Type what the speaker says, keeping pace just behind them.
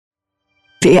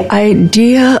The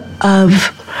idea of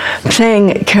playing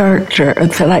a character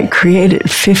that I created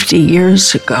 50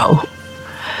 years ago,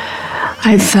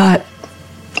 I thought,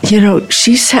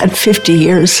 she's had 50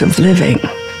 years of living.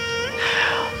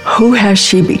 Who has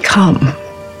she become?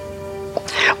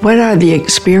 What are the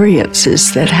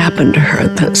experiences that happened to her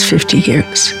those 50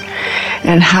 years?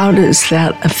 And how does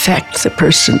that affect the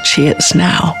person she is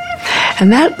now?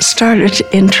 And that started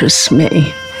to interest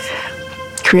me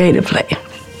creatively.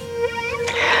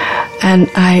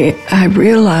 And I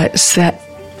realized that,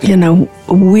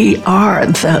 we are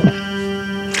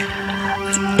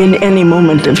in any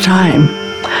moment of time,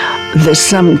 the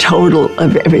sum total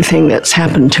of everything that's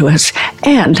happened to us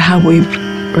and how we've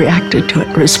reacted to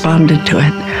it, responded to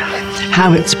it,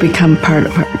 how it's become part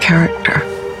of our character.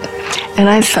 And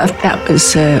I thought that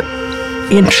was an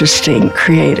interesting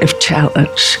creative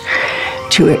challenge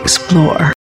to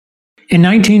explore. In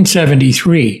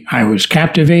 1973, I was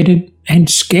captivated and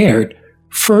scared.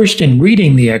 First, in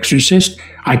reading The Exorcist,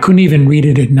 I couldn't even read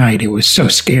it at night. It was so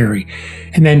scary.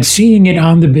 And then seeing it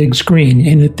on the big screen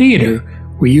in a theater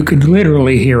where you could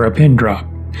literally hear a pin drop.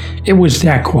 It was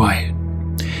that quiet.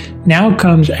 Now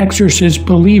comes Exorcist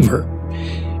Believer.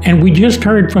 And we just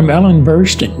heard from Ellen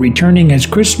Burstyn returning as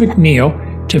Chris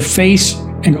McNeill to face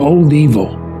an old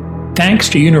evil. Thanks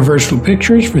to Universal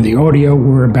Pictures for the audio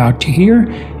we're about to hear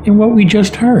and what we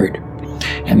just heard.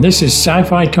 And this is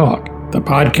Sci-Fi Talk, the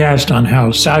podcast on how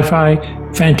sci-fi,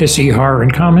 fantasy, horror,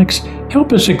 and comics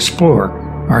help us explore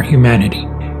our humanity.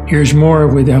 Here's more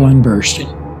with Ellen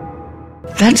Burstyn.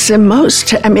 That's the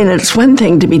most, it's one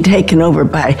thing to be taken over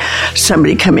by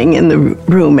somebody coming in the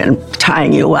room and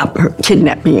tying you up or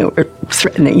kidnapping you or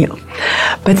threatening you.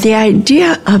 But the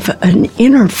idea of an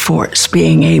inner force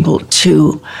being able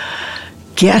to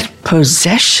get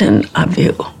possession of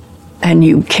you and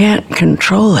you can't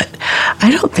control it,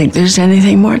 I don't think there's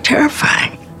anything more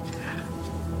terrifying.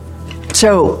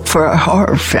 So for a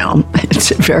horror film,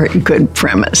 it's a very good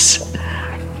premise.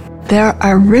 There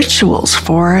are rituals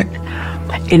for it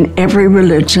in every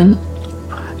religion,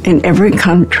 in every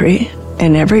country,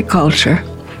 in every culture.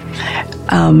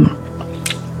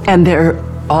 And they're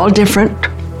all different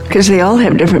because they all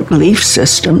have different belief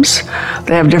systems.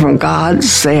 They have different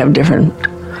gods, they have different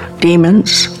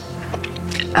demons.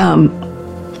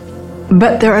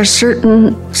 But there are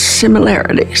certain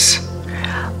similarities.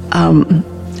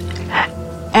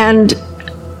 And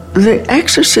the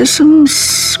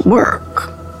exorcisms work,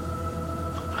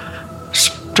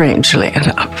 strangely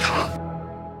enough.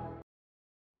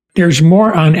 There's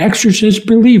more on Exorcist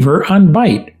Believer on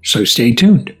Byte, so stay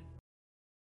tuned.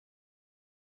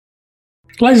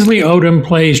 Leslie Odom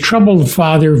plays troubled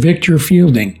father Victor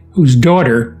Fielding, whose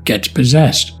daughter gets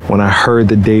possessed. When I heard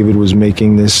that David was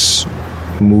making this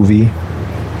movie,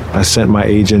 I sent my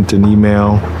agent an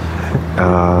email.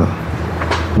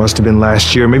 Must have been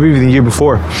last year, maybe even the year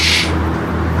before.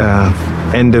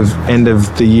 End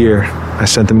of the year, I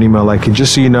sent them an email like,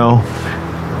 just so you know,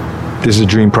 this is a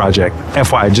dream project.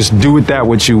 FYI, just do with that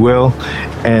what you will.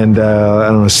 And I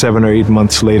don't know, 7 or 8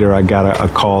 months later, I got a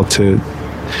call to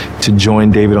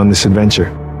join David on this adventure.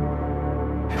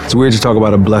 It's weird to talk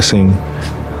about a blessing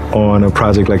on a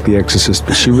project like The Exorcist,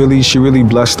 but she really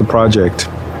blessed the project.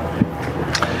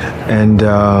 And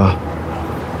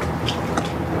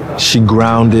she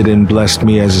grounded and blessed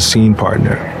me as a scene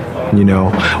partner.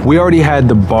 We already had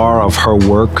the bar of her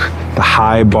work, the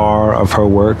high bar of her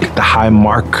work, the high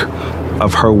mark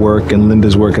of her work and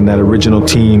Linda's work and that original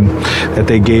team that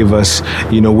they gave us.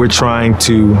 We're trying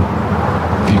to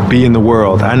be in the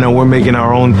world. I know we're making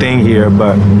our own thing here,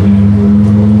 but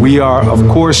we are, of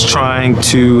course, trying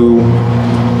to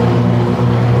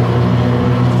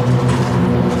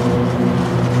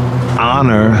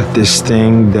honor this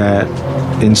thing that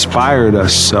inspired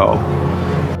us so.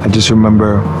 I just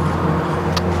remember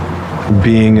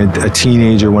being a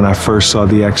teenager when I first saw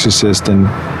The Exorcist and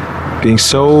being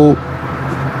so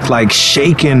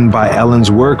shaken by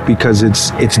Ellen's work because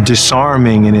it's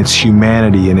disarming in its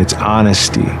humanity and its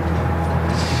honesty.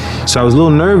 So I was a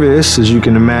little nervous, as you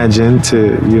can imagine,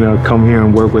 to come here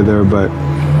and work with her, but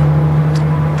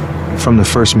from the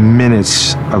first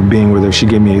minutes of being with her, she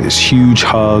gave me this huge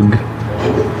hug.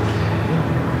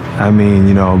 A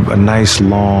nice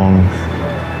long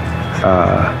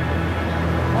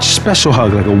special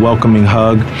hug, like a welcoming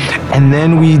hug, and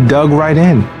then we dug right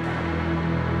in.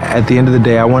 At the end of the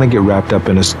day, I want to get wrapped up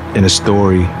in a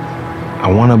story. I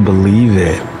want to believe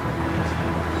it.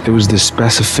 It was the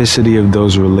specificity of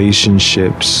those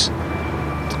relationships.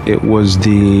 It was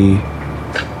the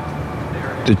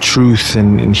truth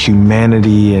and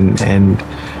humanity and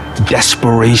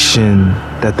desperation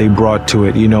that they brought to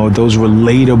it, those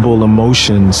relatable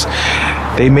emotions,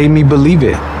 they made me believe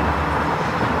it.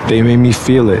 They made me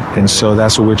feel it. And so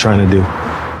that's what we're trying to do.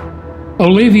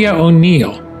 Olivia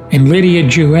O'Neill and Lydia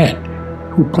Jewett,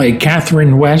 who play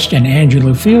Catherine West and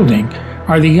Angela Fielding,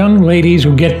 are the young ladies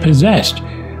who get possessed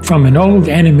from an old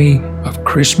enemy of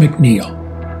Chris McNeill.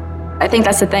 I think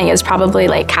that's the thing, is probably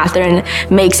like Catherine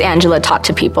makes Angela talk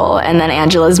to people, and then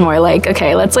Angela's more like,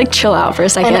 okay, let's like chill out for a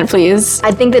second, please.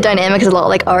 I think the dynamic is a lot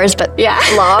like ours, but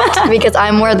locked, because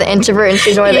I'm more the introvert and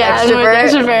she's more the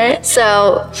extrovert.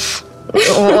 So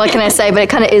what can I say? But it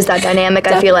kind of is that dynamic.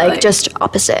 Definitely. I feel like just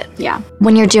opposite. Yeah.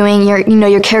 When you're doing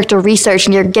your character research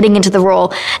and you're getting into the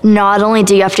role, not only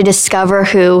do you have to discover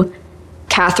who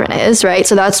Catherine is, right?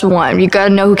 So that's one. You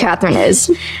gotta know who Catherine is.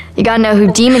 You gotta know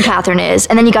who Demon Catherine is,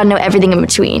 and then you gotta know everything in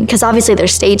between. Because obviously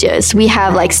there's stages. We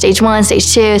have like stage 1,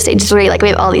 stage 2, stage 3. Like we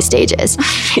have all these stages.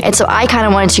 And so I kind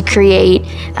of wanted to create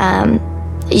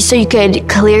so you could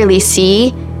clearly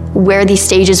see where these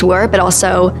stages were, but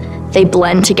also they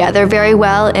blend together very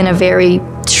well in a very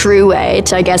true way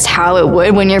to, I guess, how it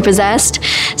would when you're possessed.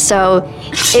 So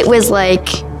it was like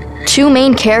 2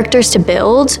 main characters to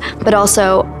build, but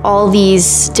also all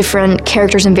these different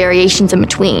characters and variations in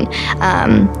between,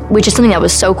 which is something that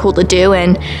was so cool to do.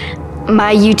 And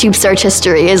my YouTube search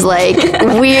history is like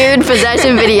weird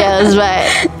possession videos, but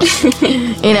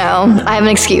I have an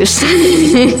excuse.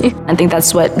 I think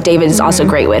that's what David is also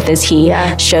great with, is he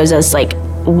shows us like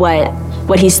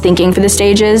what he's thinking for the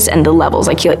stages and the levels.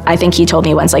 Like I think he told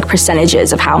me once, like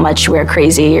percentages of how much we're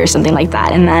crazy or something like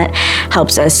that, and that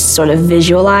helps us sort of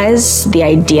visualize the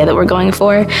idea that we're going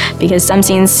for. Because some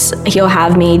scenes he'll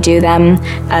have me do them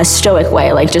a stoic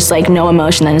way, like just like no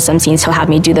emotion. Then some scenes he'll have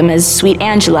me do them as sweet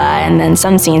Angela, and then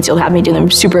some scenes he'll have me do them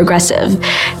super aggressive.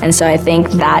 And so I think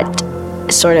that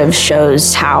sort of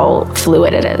shows how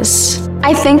fluid it is.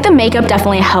 I think the makeup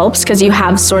definitely helps because you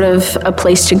have sort of a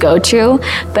place to go to,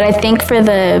 but I think for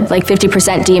the like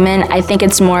 50% demon, I think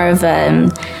it's more of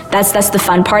that's the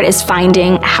fun part, is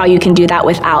finding how you can do that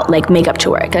without like makeup to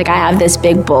work. Like I have this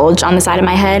big bulge on the side of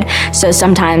my head, so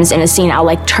sometimes in a scene I'll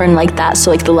like turn like that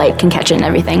so like the light can catch it and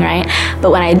everything, right?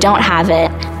 But when I don't have it,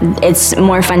 it's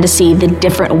more fun to see the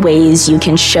different ways you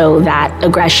can show that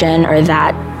aggression or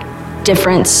that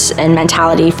difference in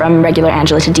mentality from regular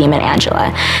Angela to Demon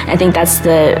Angela. I think that's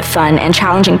the fun and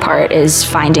challenging part, is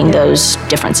finding those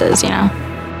differences,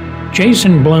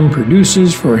 Jason Blum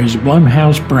produces for his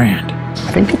Blumhouse brand.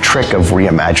 I think the trick of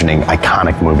reimagining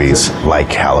iconic movies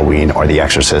like Halloween or The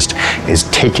Exorcist is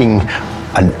taking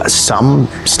some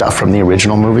stuff from the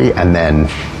original movie and then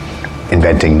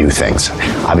inventing new things.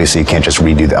 Obviously, you can't just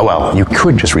redo that. Well, you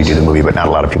could just redo the movie, but not a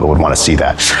lot of people would want to see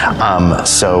that.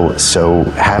 So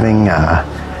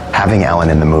having Ellen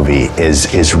in the movie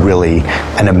is really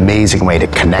an amazing way to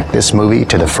connect this movie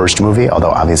to the first movie,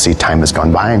 although obviously time has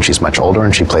gone by and she's much older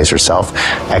and she plays herself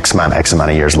X amount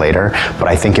of years later. But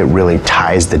I think it really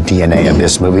ties the DNA of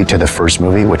this movie to the first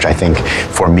movie, which I think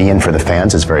for me and for the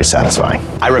fans is very satisfying.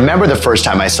 I remember the first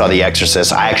time I saw The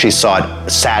Exorcist. I actually saw it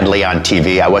sadly on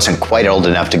TV. I wasn't quite old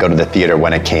enough to go to the theater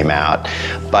when it came out,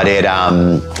 but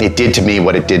it did to me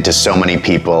what it did to so many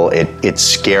people. It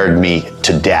scared me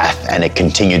to death, and it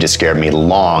continued to scare me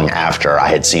long after I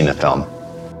had seen the film.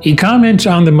 He comments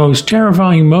on the most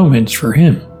terrifying moments for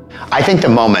him. I think the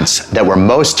moments that were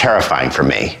most terrifying for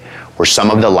me were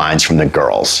some of the lines from the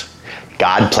girls.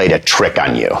 God played a trick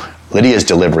on you. Lydia's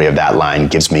delivery of that line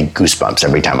gives me goosebumps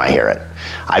every time I hear it.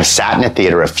 I've sat in a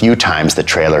theater a few times the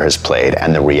trailer has played,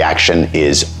 and the reaction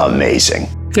is amazing.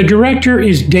 The director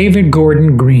is David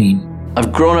Gordon Green.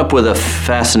 I've grown up with a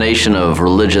fascination of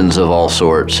religions of all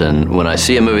sorts, and when I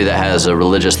see a movie that has a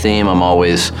religious theme, I'm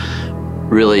always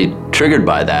really triggered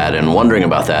by that and wondering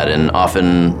about that, and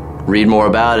often read more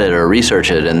about it or research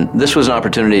it. And this was an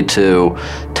opportunity to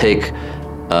take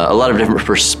a lot of different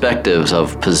perspectives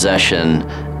of possession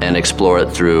and explore it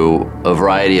through a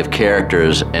variety of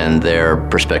characters and their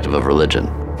perspective of religion.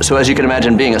 So as you can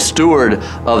imagine, being a steward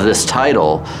of this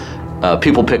title,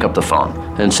 people pick up the phone.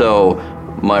 And so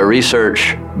my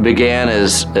research began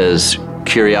as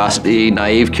curiosity,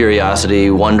 naive curiosity,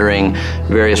 wondering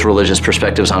various religious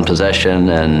perspectives on possession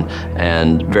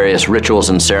and various rituals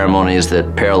and ceremonies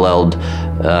that paralleled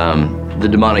the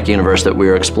demonic universe that we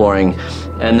were exploring.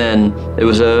 And then it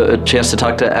was a chance to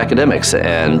talk to academics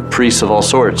and priests of all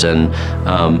sorts and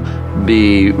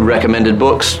be recommended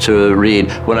books to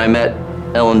read. When I met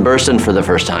Ellen Burstyn for the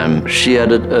first time, she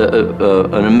had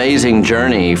an amazing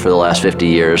journey for the last 50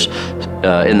 years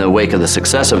in the wake of the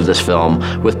success of this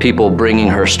film, with people bringing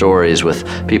her stories, with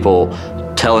people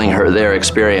telling her their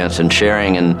experience and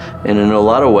sharing, and in a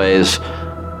lot of ways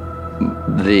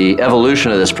the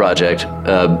evolution of this project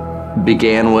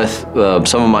began with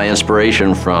some of my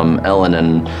inspiration from Ellen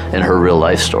and her real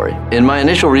life story. In my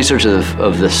initial research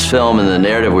of this film and the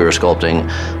narrative we were sculpting,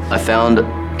 I found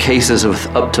cases of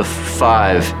up to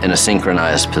 5 in a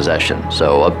synchronized possession.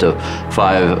 So up to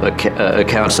 5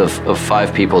 accounts of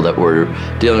 5 people that were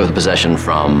dealing with possession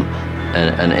from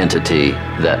an entity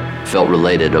that felt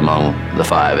related among the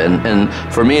 5. And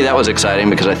for me, that was exciting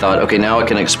because I thought, okay, now I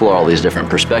can explore all these different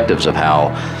perspectives of how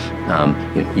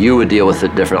you would deal with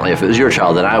it differently. If it was your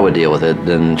child, then I would deal with it,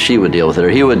 then she would deal with it, or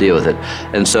he would deal with it.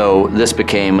 And so this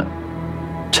became,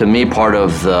 to me, part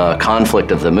of the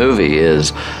conflict of the movie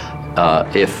is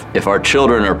if our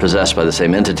children are possessed by the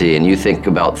same entity and you think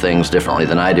about things differently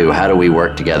than I do, how do we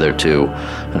work together to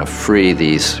kind of free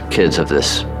these kids of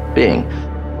this being?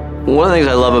 One of the things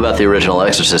I love about the original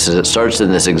Exorcist is it starts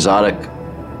in this exotic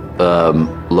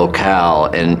locale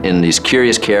and in these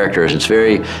curious characters. It's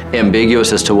very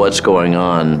ambiguous as to what's going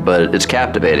on, but it's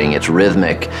captivating, it's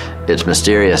rhythmic, it's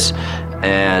mysterious.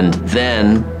 And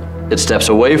then it steps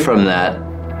away from that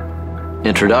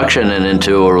introduction and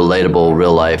into a relatable,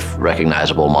 real-life,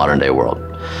 recognizable modern-day world.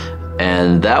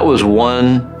 And that was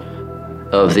one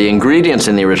of the ingredients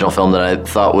in the original film that I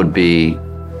thought would be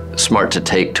smart to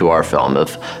take to our film,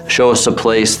 of show us a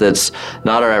place that's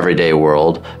not our everyday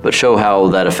world, but show how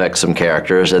that affects some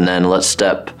characters, and then let's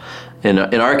step, in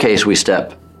our case, we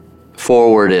step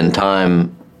forward in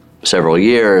time several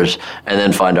years, and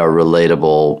then find our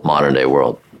relatable modern-day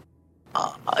world.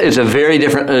 It's a very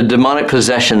different, a demonic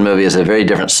possession movie is a very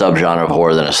different subgenre of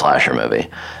horror than a slasher movie.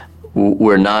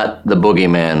 We're not the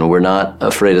boogeyman, we're not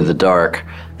afraid of the dark.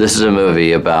 This is a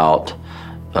movie about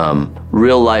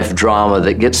real life drama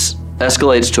that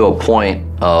escalates to a point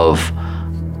of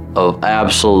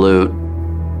absolute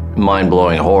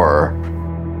mind-blowing horror.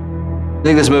 I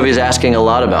think this movie is asking a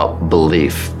lot about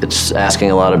belief. It's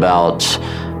asking a lot about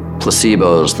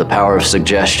placebos, the power of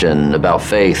suggestion, about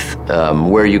faith,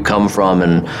 where you come from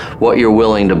and what you're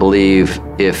willing to believe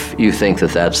if you think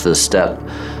that that's the step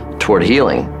toward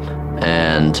healing.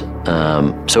 And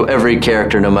so every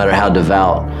character, no matter how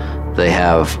devout they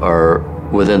have, or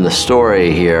within the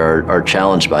story here, are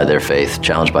challenged by their faith,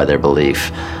 challenged by their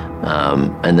belief.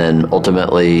 And then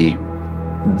ultimately,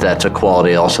 that's a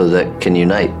quality also that can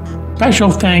unite.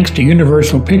 Special thanks to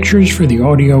Universal Pictures for the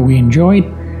audio we enjoyed.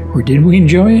 Or did we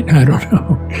enjoy it? I don't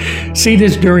know. See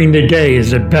this during the day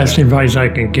is the best advice I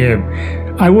can give.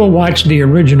 I will watch the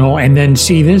original and then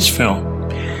see this film.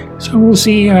 So we'll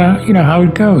see, how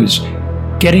it goes.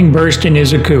 Getting Burstyn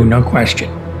is a coup, no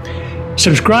question.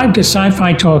 Subscribe to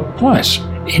Sci-Fi Talk Plus,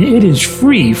 and it is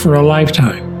free for a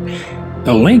lifetime.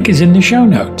 The link is in the show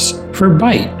notes. For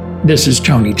Byte, this is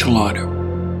Tony Tellado.